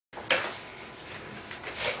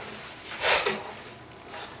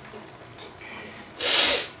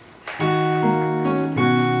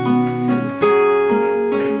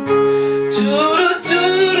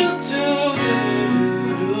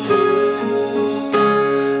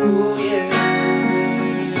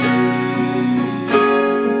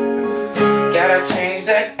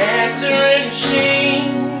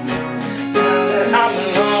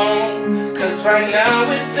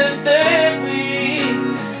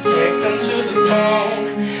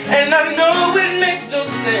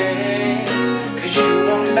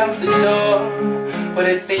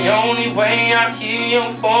it's the only way I hear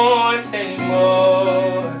your voice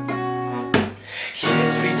anymore.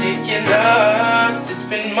 It's ridiculous, it's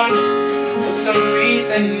been months. For some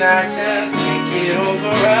reason I just can't get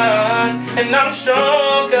over us, and I'm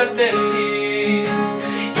stronger than this.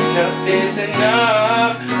 Enough is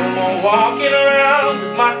enough, no more walking around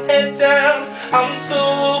with my head down. I'm too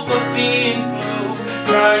over being blue,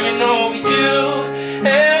 crying over you.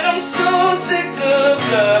 And I'm so sick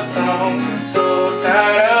of love songs, so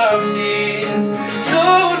tired of tears, so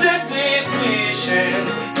dead with wishing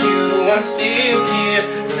you are still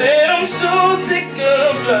here. Said I'm so sick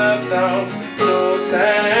of love songs, so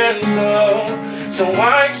sad and slow. So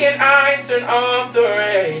why can't I turn off the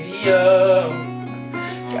radio?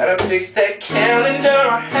 Gotta fix that calendar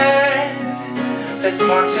I had that's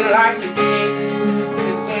marching like a tick.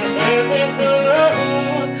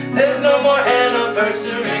 There's no more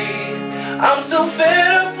anniversary. I'm so fed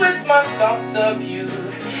up with my thoughts of you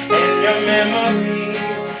and your memory.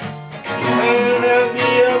 I'll be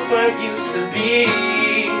up where I used to be.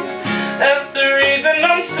 That's the reason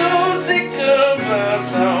I'm so sick of love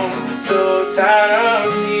songs, so tired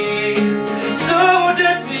of tears, so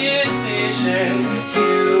dead with wishing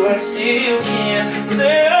you are still here.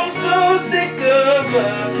 Said I'm so sick of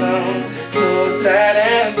love songs, so sad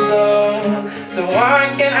and slow. So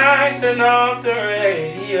why can't I turn off the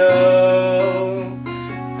radio?